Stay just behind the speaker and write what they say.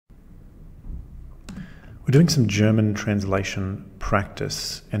We're doing some German translation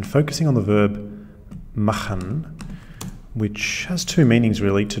practice and focusing on the verb machen, which has two meanings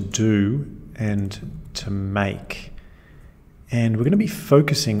really, to do and to make. And we're going to be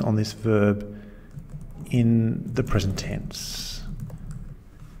focusing on this verb in the present tense.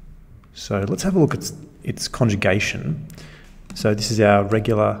 So let's have a look at its conjugation. So this is our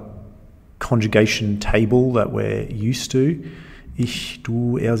regular conjugation table that we're used to. Ich,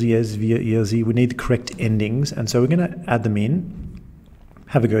 du, er, sie, es, wir, ihr, sie. We need the correct endings, and so we're going to add them in.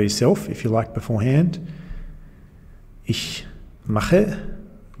 Have a go yourself if you like beforehand. Ich mache,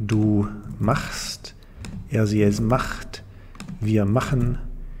 du machst, er, sie, es macht, wir machen,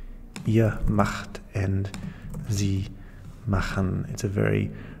 ihr macht, and sie machen. It's a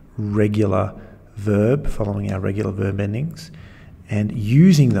very regular verb following our regular verb endings. And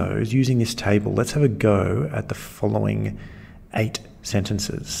using this table, let's have a go at the following 8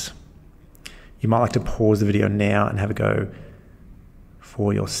 sentences. You might like to pause the video now and have a go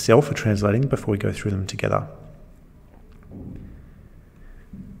for yourself for translating before we go through them together.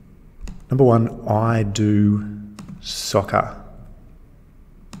 Number 1, I do soccer.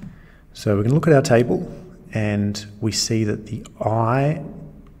 So we're going to look at our table and we see that the I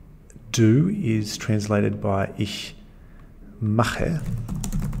do is translated by ich mache.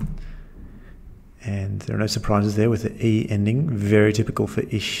 And there are no surprises there with the E ending, very typical for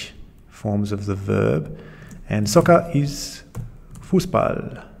ich forms of the verb. And soccer is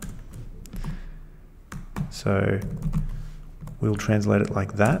Fußball. So we'll translate it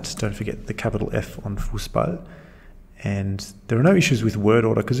like that. Don't forget the capital F on Fußball. And there are no issues with word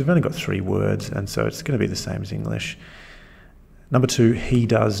order because we've only got 3 words, and so it's going to be the same as English. Number 2, he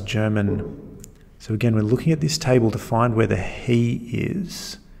does German. So again, we're looking at this table to find where the he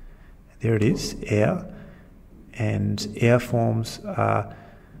is. There it is, er, and er forms are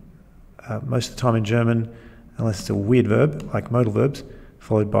most of the time in German, unless it's a weird verb like modal verbs,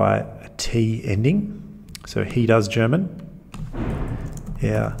 followed by a T ending. So he does German,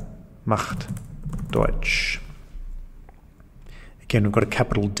 er macht Deutsch. Again, we've got a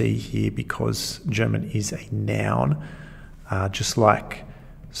capital D here because German is a noun, just like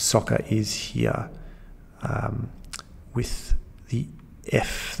soccer is here, with the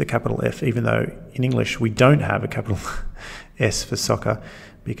F, the capital F, even though in English we don't have a capital S for soccer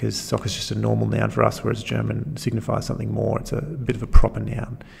because soccer is just a normal noun for us, whereas German signifies something more. It's a bit of a proper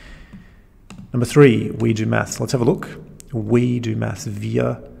noun. Number 3, we do maths. Let's have a look. We do maths.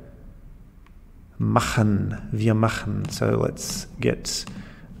 Wir machen. So let's get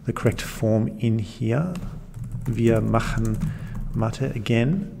the correct form in here. Wir machen Mathe.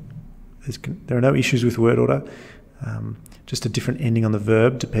 Again, there are no issues with word order. Just a different ending on the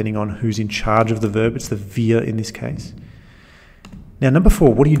verb depending on who's in charge of the verb. It's the wir in this case. Now, number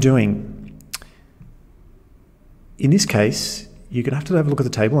 4, what are you doing? In this case, you're going to have a look at the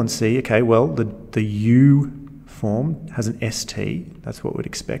table and see, okay, well, the you form has an ST. That's what we'd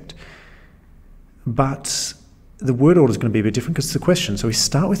expect. But the word order is going to be a bit different because it's a question. So we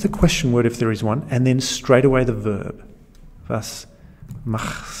start with the question word if there is one, and then straight away the verb. Was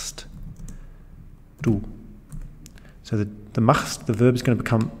machst du? So the machst, the verb is going to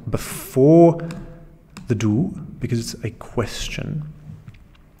become before the du because it's a question,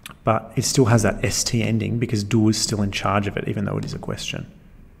 but it still has that ST ending because du is still in charge of it even though it is a question.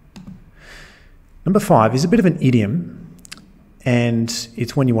 Number 5 is a bit of an idiom, and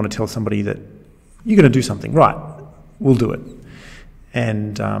it's when you want to tell somebody that you're going to do something. Right, we'll do it.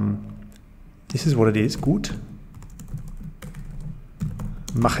 And this is what it is. Gut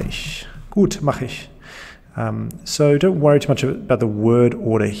mache ich. Gut mache ich. So don't worry too much about the word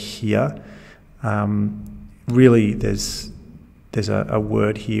order here. Really, there's a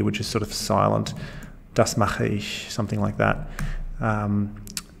word here which is sort of silent. Das mache ich, something like that.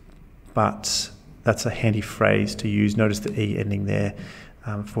 But that's a handy phrase to use. Notice the E ending there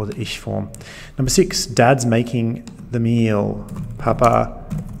for the ich form. Number 6, Dad's making the meal. Papa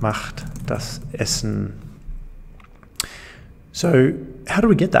macht das Essen. So how do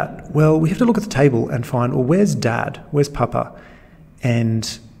we get that? Well, we have to look at the table and find, well, where's Dad? Where's Papa?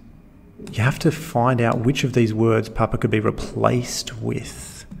 And you have to find out which of these words Papa could be replaced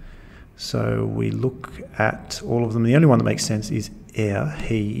with. So we look at all of them. The only one that makes sense is er,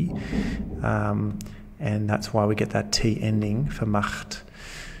 he, and that's why we get that T ending for macht.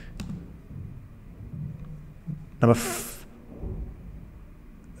 Number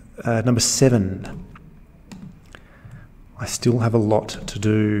 7. I still have a lot to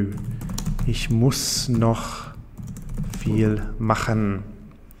do. Ich muss noch viel machen.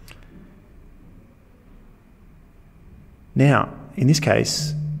 Now, in this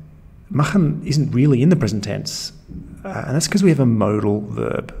case, machen isn't really in the present tense, and that's because we have a modal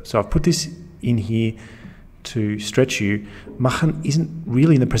verb. So I've put this in here to stretch you. Machen isn't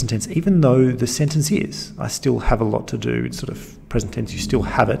really in the present tense, even though the sentence is. I still have a lot to do. It's sort of present tense, you still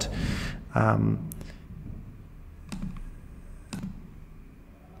have it.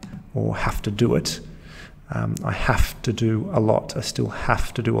 Or have to do it. I have to do a lot. I still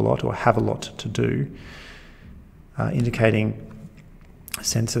have to do a lot, or have a lot to do, indicating a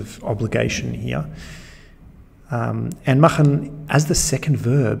sense of obligation here. And machen, as the second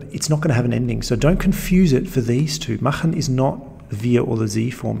verb, it's not going to have an ending. So don't confuse it for these two. Machen is not wir or the Sie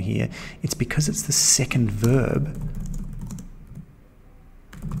form here. It's because it's the second verb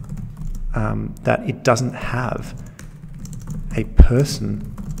that it doesn't have a person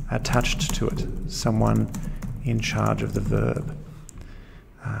attached to it, someone in charge of the verb.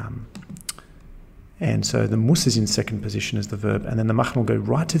 And so the muss is in second position as the verb, and then the machen will go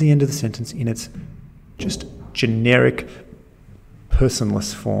right to the end of the sentence in its just generic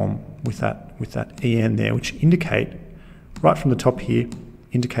personless form with that en there, which indicate, right from the top here,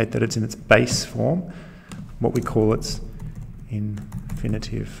 indicate that it's in its base form, what we call its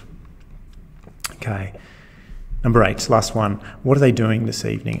infinitive. Okay. Number 8, last one. What are they doing this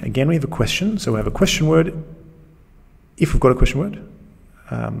evening? Again, we have a question. So we have a question word. If we've got a question word,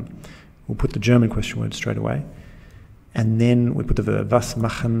 we'll put the German question word straight away. And then we put the verb, was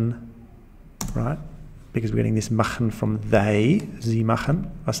machen, right? Because we're getting this machen from they, sie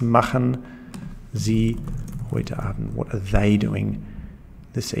machen. Was machen sie heute Abend? What are they doing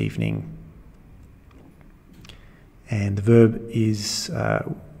this evening? And the verb is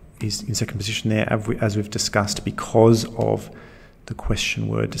in second position there, as we've discussed, because of the question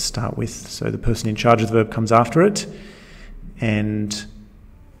word to start with. So the person in charge of the verb comes after it, and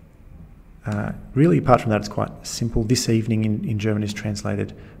really apart from that, it's quite simple. This evening in German is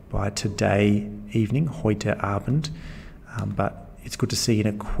translated by today evening, heute Abend, but it's good to see in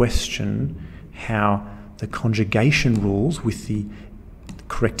a question how the conjugation rules with the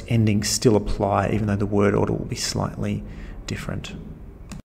correct ending still apply, even though the word order will be slightly different.